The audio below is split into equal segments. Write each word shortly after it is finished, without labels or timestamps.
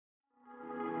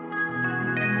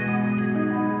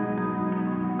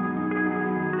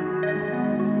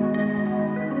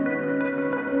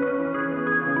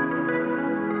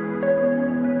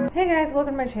guys,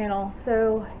 welcome to my channel.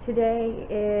 So today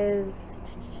is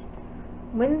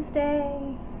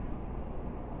Wednesday.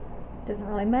 Doesn't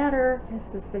really matter because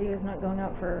this video is not going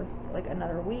out for like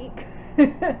another week.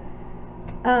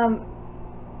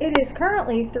 It is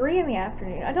currently 3 in the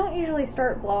afternoon. I don't usually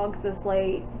start vlogs this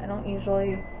late. I don't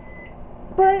usually,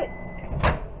 but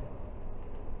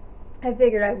I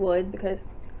figured I would because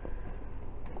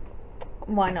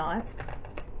why not?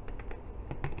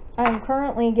 I'm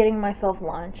currently getting myself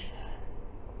lunch.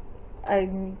 I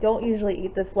don't usually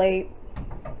eat this late,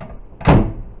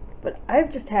 but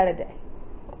I've just had a day.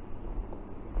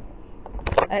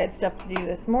 I had stuff to do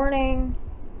this morning.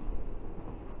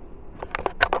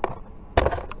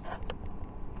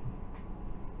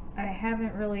 I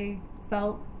haven't really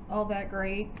felt all that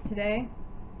great today.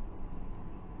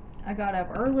 I got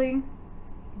up early.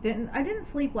 I didn't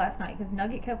sleep last night because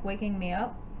Nugget kept waking me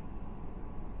up.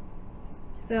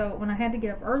 So when I had to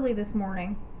get up early this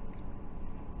morning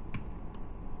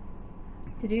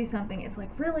to do something, it's like,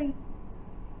 really?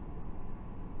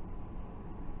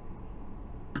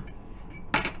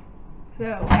 So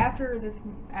after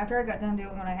I got done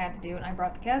doing what I had to do and I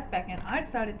brought the cats back in, I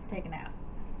decided to take a nap.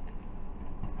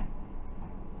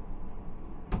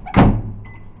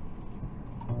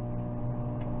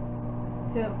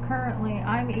 So currently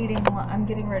I'm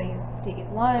getting ready to eat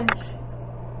lunch.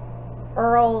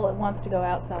 Earl wants to go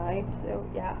outside, so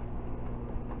yeah.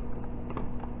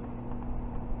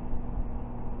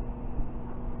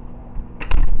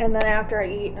 And then after I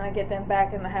eat and I get them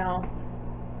back in the house,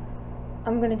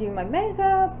 I'm gonna do my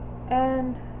makeup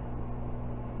and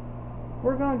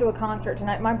we're going to a concert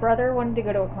tonight. My brother wanted to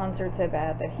go to a concert so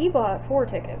bad that he bought 4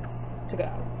 tickets to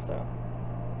go, so.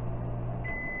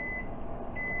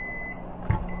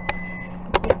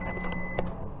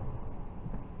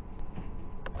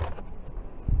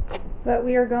 But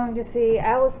we are going to see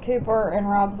Alice Cooper and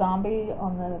Rob Zombie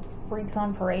on the Freaks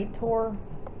on Parade tour.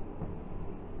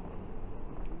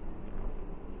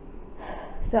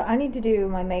 So I need to do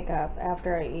my makeup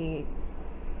after I eat,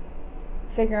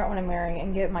 figure out what I'm wearing,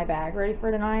 and get my bag ready for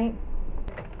tonight.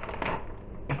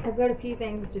 I've got a few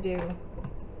things to do.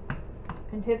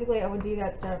 And typically I would do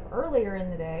that stuff earlier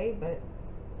in the day, but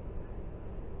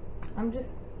I'm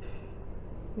just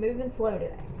moving slow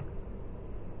today.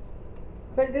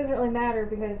 But it doesn't really matter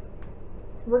because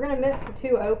we're going to miss the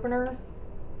 2 openers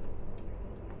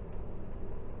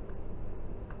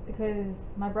because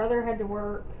my brother had to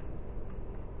work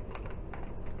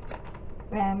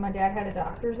and my dad had a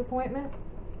doctor's appointment.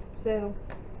 So,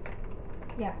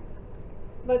 yeah.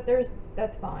 But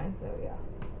that's fine, so yeah.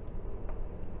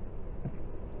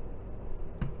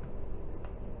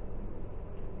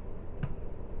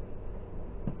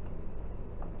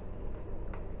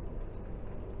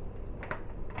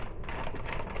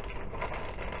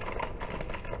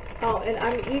 Oh, and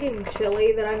I'm eating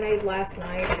chili that I made last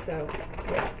night, so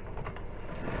yeah.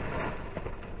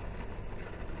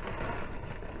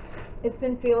 It's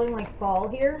been feeling like fall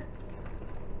here,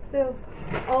 so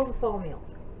all the fall meals.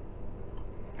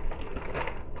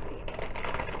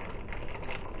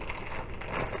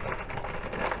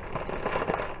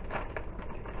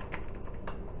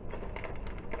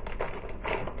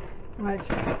 Which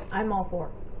I'm all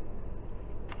for.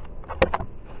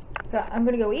 So I'm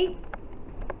gonna go eat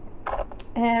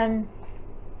and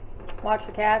watch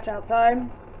the cats outside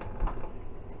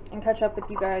and catch up with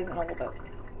you guys in a little bit.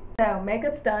 So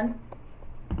makeup's done.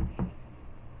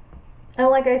 And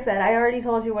like I said, I already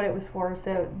told you what it was for,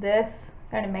 so this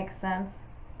kind of makes sense.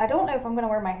 I don't know if I'm going to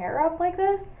wear my hair up like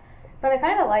this, but I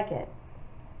kind of like it.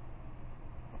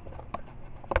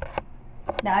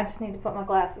 Now I just need to put my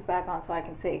glasses back on so I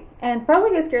can see. And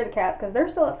probably go scare the cats because they're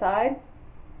still outside.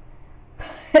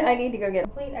 I need to go get a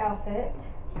complete outfit.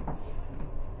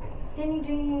 Skinny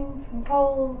jeans from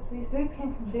Kohl's. These boots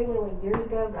came from Zulu like years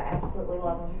ago, but I absolutely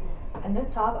love them. And this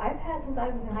top I've had since I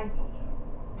was in high school.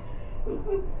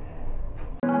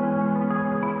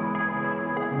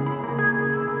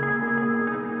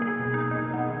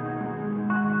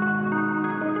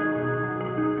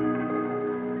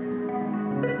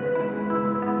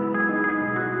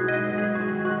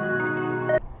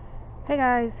 Hey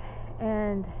guys,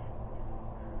 and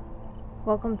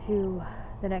welcome to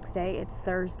the next day. It's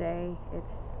Thursday.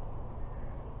 It's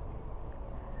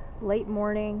late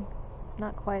morning. It's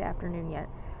not quite afternoon yet.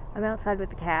 I'm outside with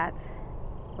the cats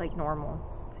like normal.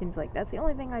 Seems like that's the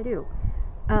only thing I do.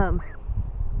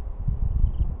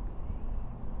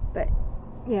 But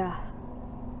yeah,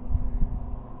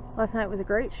 last night was a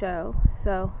great show.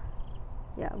 So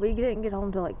yeah, we didn't get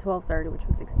home till like 12:30, which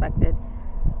was expected.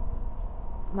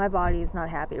 My body is not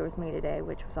happy with me today,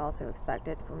 which was also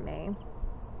expected from me.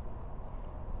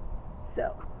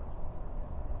 So,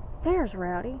 there's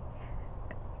Rowdy.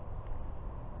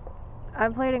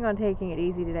 I'm planning on taking it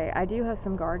easy today. I do have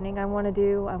some gardening I want to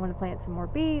do. I want to plant some more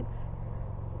beets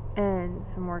and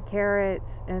some more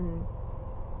carrots and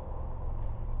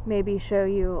maybe show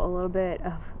you a little bit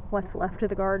of what's left of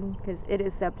the garden because it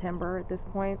is September at this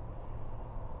point.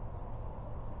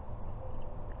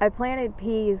 I planted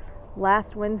peas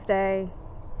last Wednesday.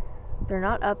 They're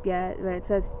not up yet, but it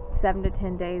says 7 to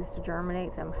 10 days to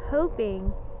germinate, so I'm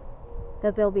hoping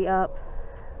that they'll be up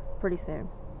pretty soon.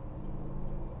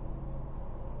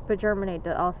 But germinate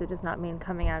also does not mean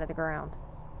coming out of the ground.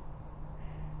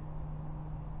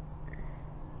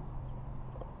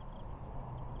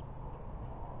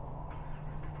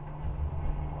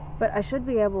 But I should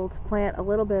be able to plant a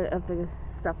little bit of the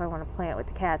stuff I want to plant with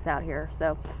the cats out here.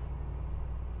 So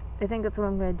I think that's what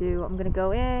I'm going to do. I'm going to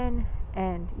go in,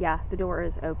 and yeah, the door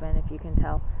is open if you can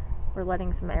tell. We're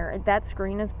letting some air. That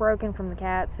screen is broken from the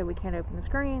cats, so we can't open the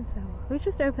screen. So we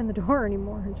just open the door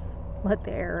anymore and just let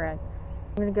the air in.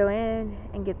 I'm going to go in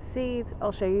and get the seeds.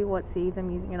 I'll show you what seeds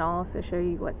I'm using, and I'll also show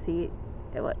you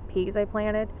what peas I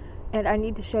planted. And I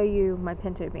need to show you my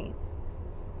pinto beans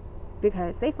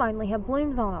because they finally have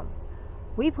blooms on them.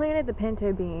 We planted the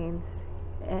pinto beans,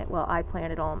 well, I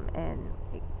planted them in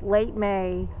late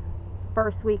May,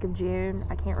 first week of June.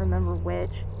 I can't remember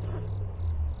which.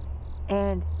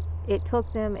 And it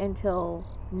took them until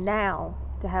now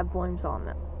to have blooms on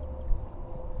them.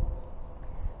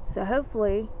 So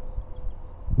hopefully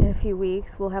in a few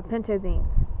weeks we'll have pinto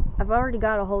beans. I've already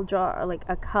got a whole jar, like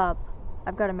a cup.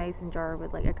 I've got a mason jar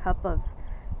with like a cup of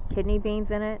kidney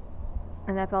beans in it,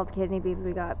 and that's all the kidney beans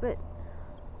we got. But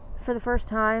for the first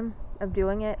time of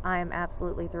doing it, I am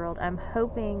absolutely thrilled. I'm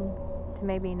hoping to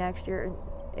maybe next year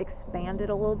expand it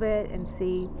a little bit and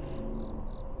see.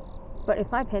 But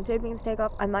if my pinto beans take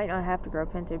off, I might not have to grow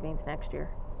pinto beans next year.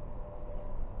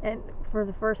 And for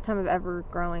the first time of ever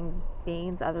growing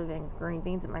beans other than green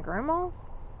beans at my grandma's,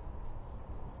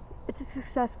 it's a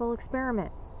successful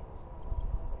experiment.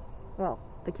 Well,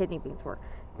 the kidney beans were.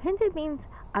 Pinto beans,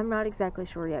 I'm not exactly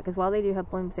sure yet, because while they do have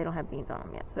blooms, they don't have beans on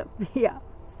them yet. So, yeah.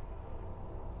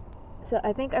 So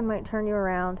I think I might turn you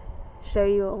around, show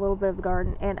you a little bit of the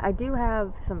garden. And I do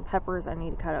have some peppers I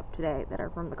need to cut up today that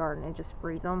are from the garden and just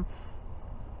freeze them,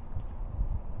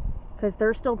 because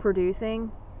they're still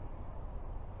producing.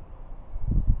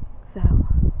 So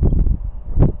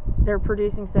they're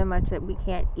producing so much that we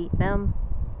can't eat them.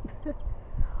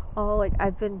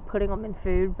 I've been putting them in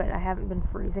food, but I haven't been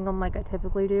freezing them like I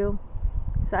typically do.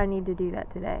 So I need to do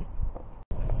that today.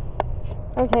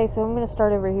 Okay, so I'm going to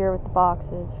start over here with the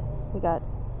boxes. We got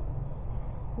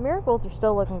marigolds are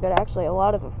still looking good. Actually, a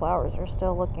lot of the flowers are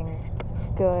still looking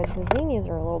good. The zinnias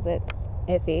are a little bit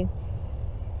iffy,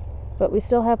 but we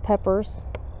still have peppers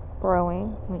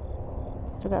growing. We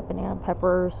still got banana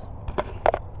peppers.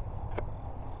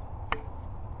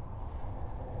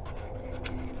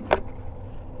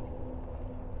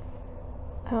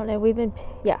 I don't know,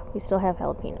 we still have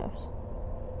jalapenos.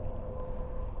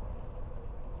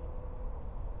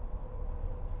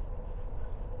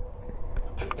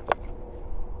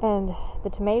 And the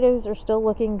tomatoes are still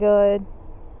looking good.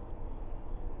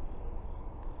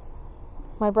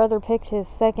 My brother picked his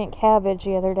second cabbage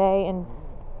the other day, and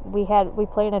we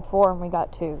planted 4 and we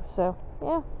got 2. So,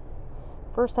 yeah.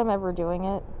 First time ever doing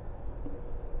it.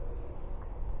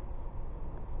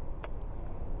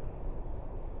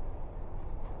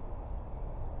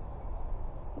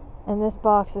 And this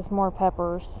box is more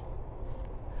peppers.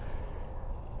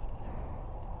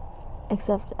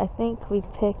 Except I think we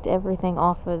picked everything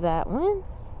off of that one.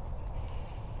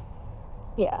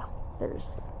 Yeah,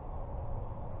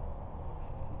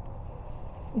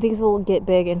 these will get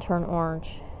big and turn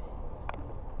orange.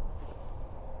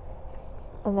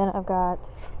 And then I've got,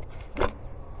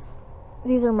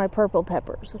 these are my purple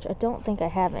peppers, which I don't think I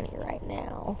have any right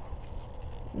now.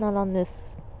 Not on this.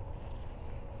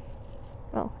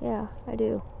 Oh, yeah, I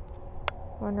do.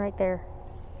 One right there.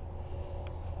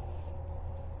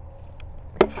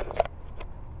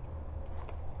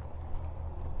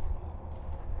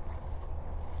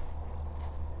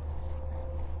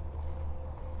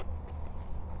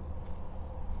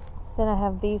 Then I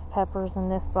have these peppers in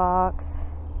this box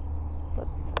with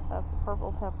a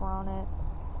purple pepper on it.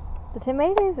 The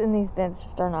tomatoes in these bins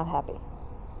just are not happy.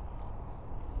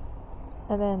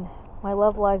 And then my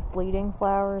Love Lies bleeding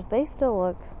flowers, they still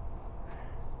look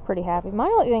pretty happy. My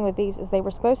only thing with these is they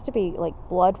were supposed to be like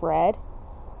blood red,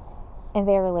 and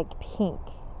they are like pink.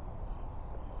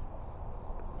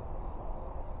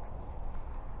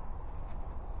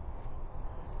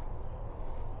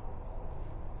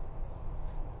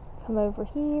 Come over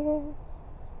here.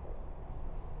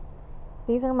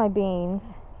 These are my beans.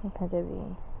 Pinto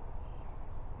beans.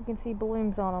 You can see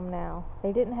blooms on them now.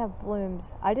 They didn't have blooms.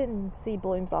 I didn't see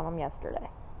blooms on them yesterday.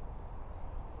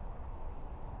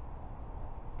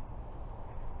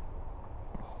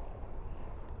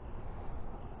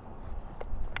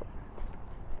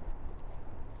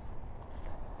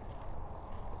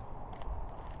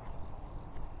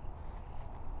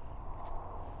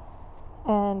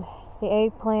 And the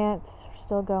eggplants are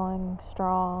still going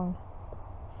strong.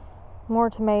 More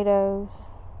tomatoes.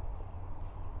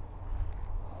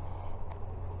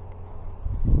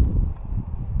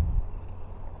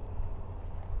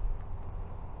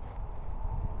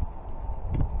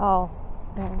 Oh,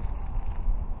 and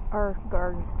our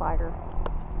garden spider.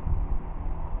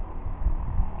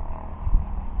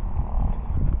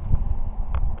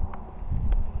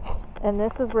 And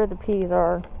this is where the peas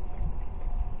are.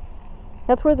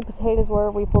 That's where the potatoes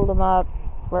were. We pulled them up.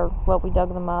 We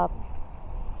dug them up.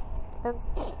 And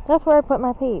that's where I put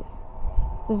my peas.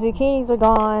 The zucchinis are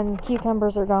gone.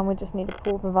 Cucumbers are gone. We just need to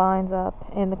pull the vines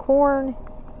up. And the corn,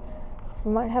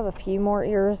 we might have a few more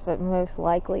ears, but most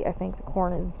likely I think the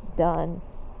corn is done.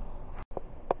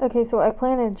 Okay, so I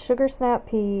planted sugar snap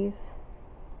peas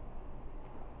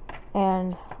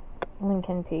and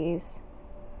Lincoln peas.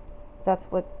 That's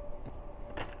what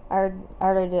I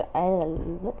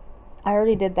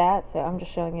already did that, so I'm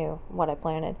just showing you what I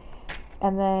planted.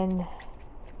 And then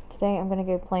today I'm going to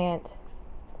go plant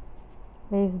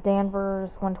these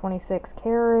Danvers 126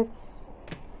 carrots.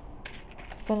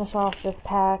 Finish off this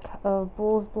pack of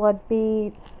bull's blood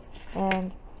beets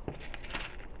and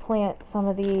plant some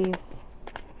of these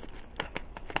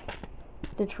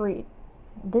Detroit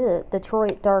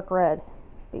dark red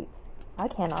beets. I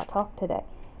cannot talk today.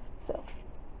 So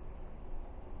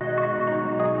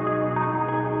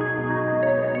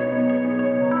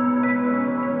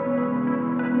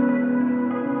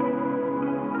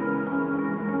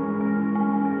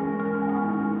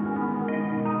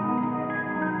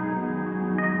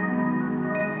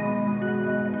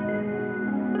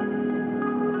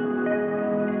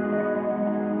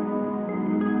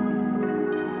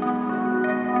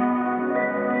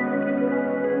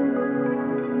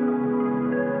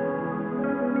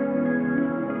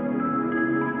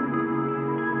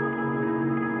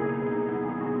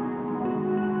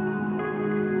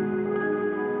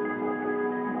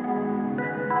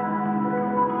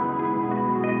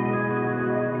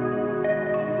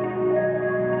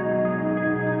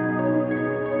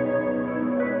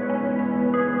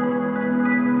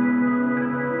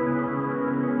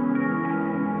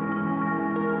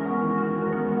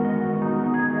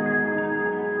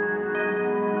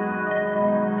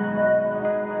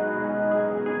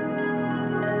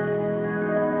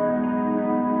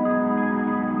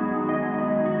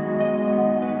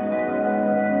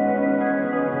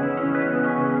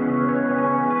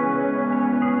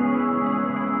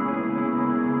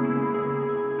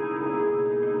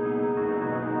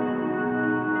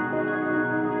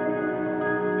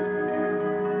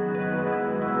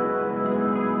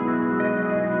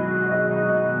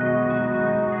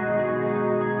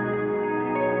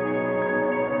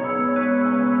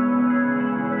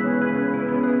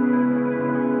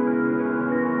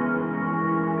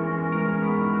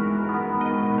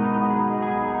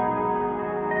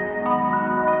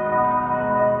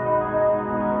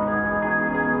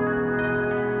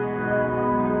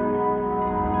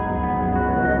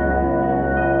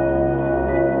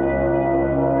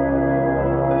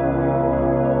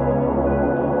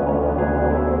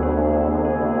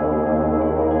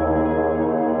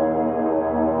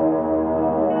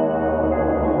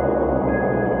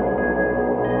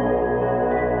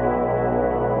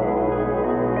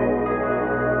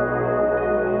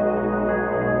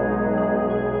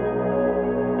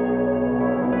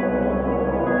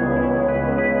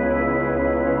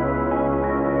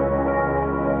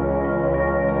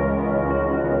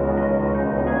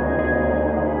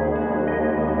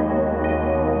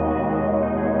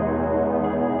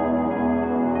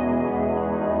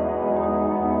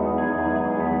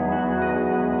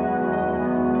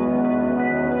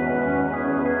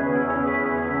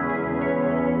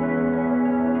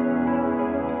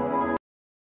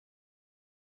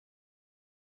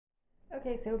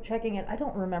okay, so checking it. I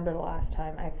don't remember the last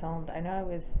time I filmed. I know I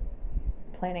was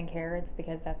planting carrots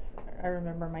because I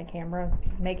remember my camera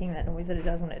making that noise that it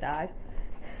does when it dies.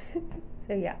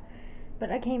 So yeah,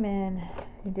 but I came in,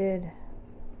 I did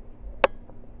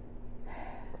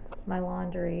my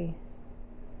laundry.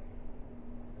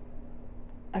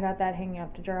 I got that hanging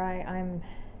up to dry. I'm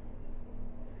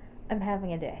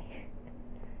having a day.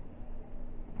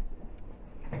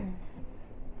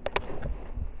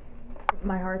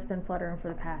 my heart's been fluttering for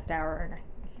the past hour,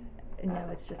 and I know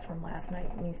it's just from last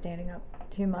night, me standing up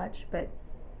too much, but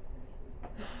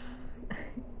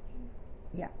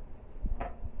yeah.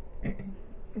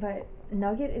 But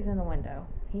Nugget is in the window.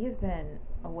 He has been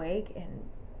awake and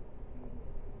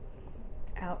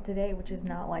out today, which is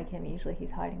not like him. Usually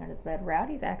he's hiding under the bed.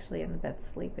 Rowdy's actually in the bed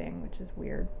sleeping, which is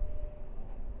weird.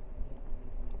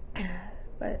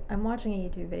 But I'm watching a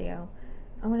YouTube video.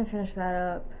 I'm gonna finish that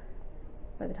up.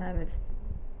 By the time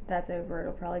that's over,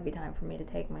 it'll probably be time for me to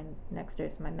take my next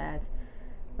dose of my meds,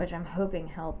 which I'm hoping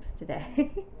helps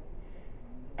today.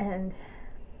 And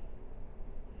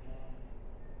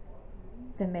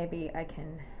then maybe I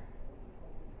can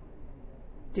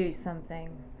do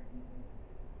something,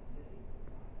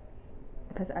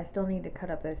 because I still need to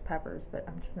cut up those peppers, but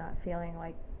I'm just not feeling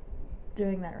like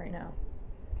doing that right now.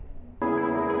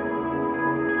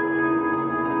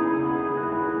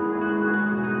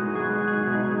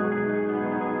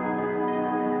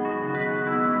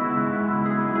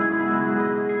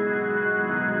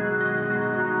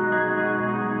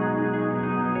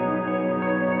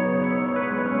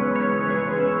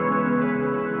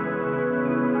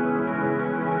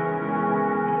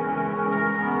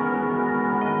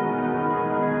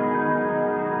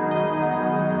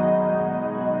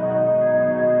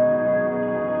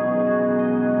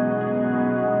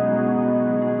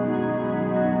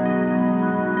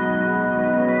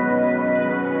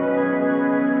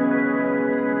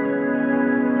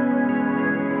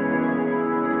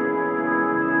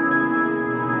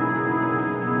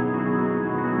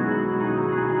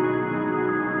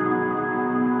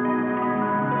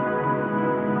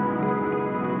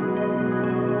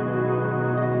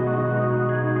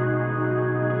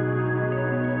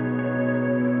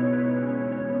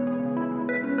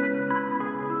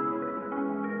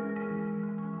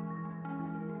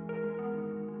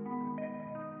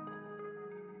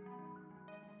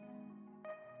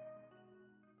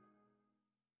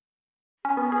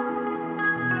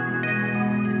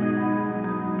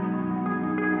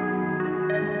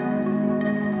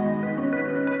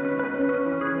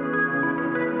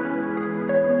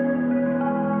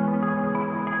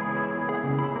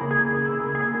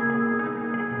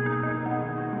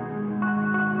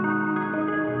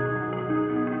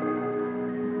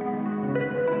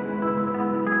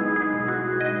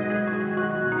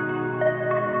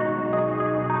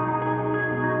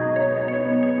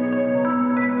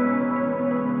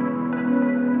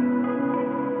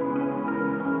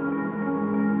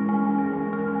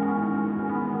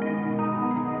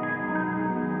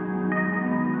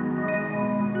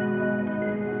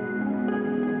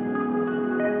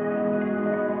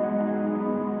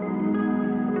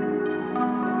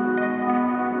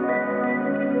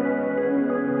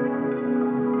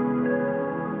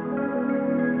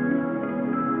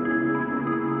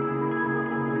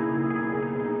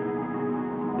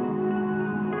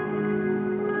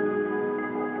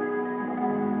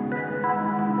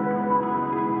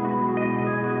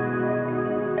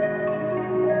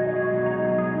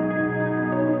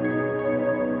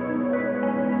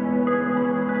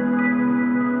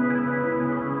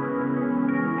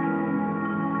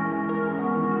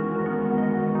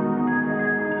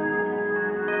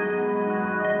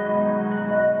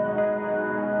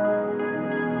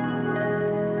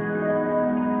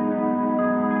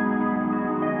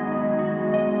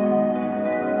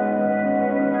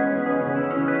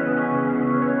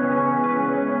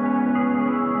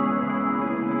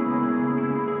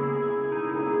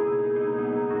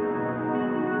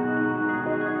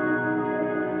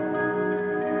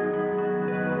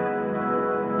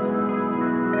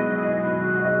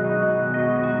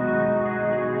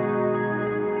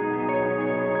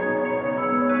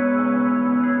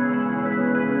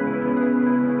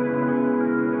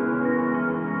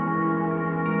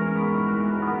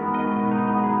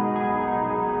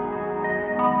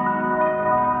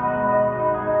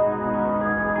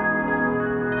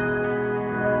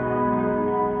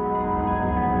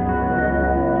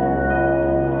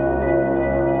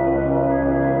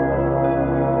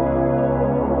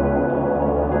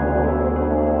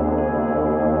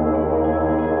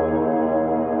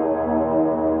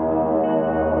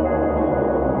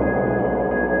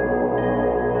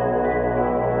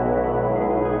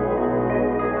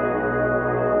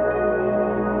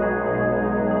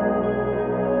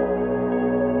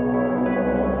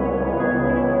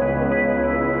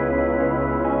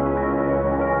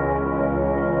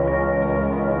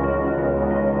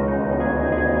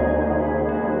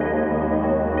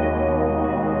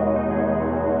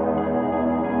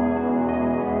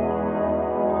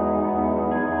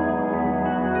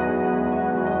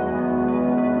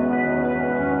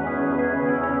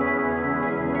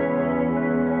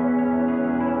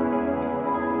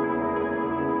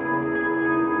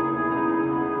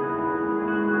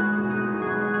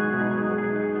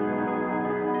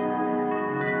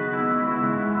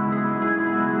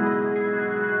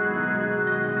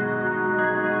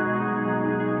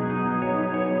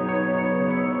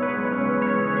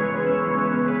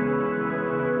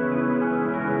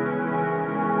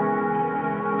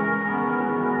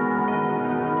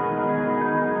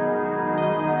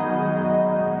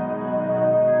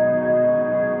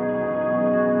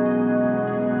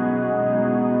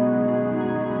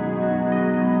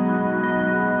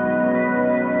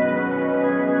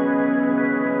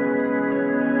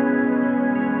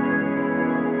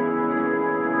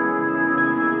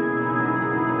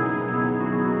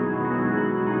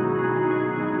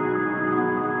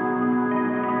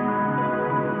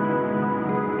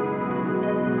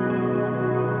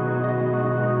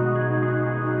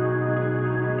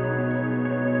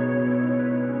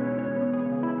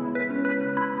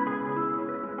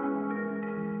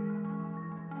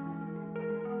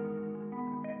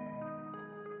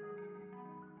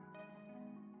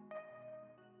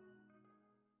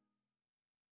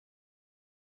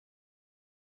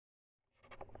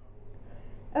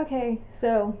 Okay,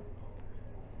 so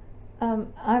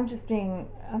I'm just been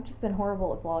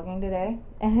horrible at vlogging today,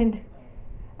 and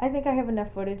I think I have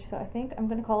enough footage, so I think I'm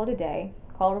gonna call it a day,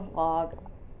 call it a vlog.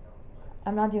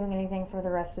 I'm not doing anything for the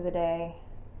rest of the day.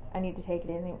 I need to take it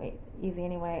anyway, easy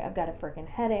anyway. I've got a freaking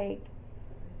headache.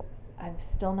 I'm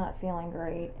still not feeling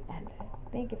great, and I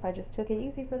think if I just took it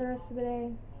easy for the rest of the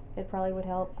day, it probably would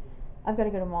help. I've got to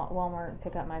go to Walmart and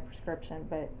pick up my prescription,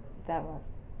 but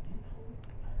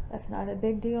that's not a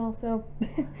big deal, so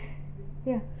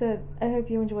yeah, so I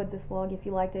hope you enjoyed this vlog. If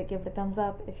you liked it, give it a thumbs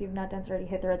up. If you've not done so already,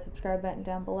 hit the red subscribe button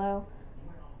down below.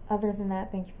 Other than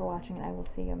that, thank you for watching, and I will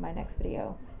see you in my next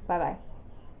video. Bye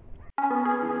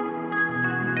bye.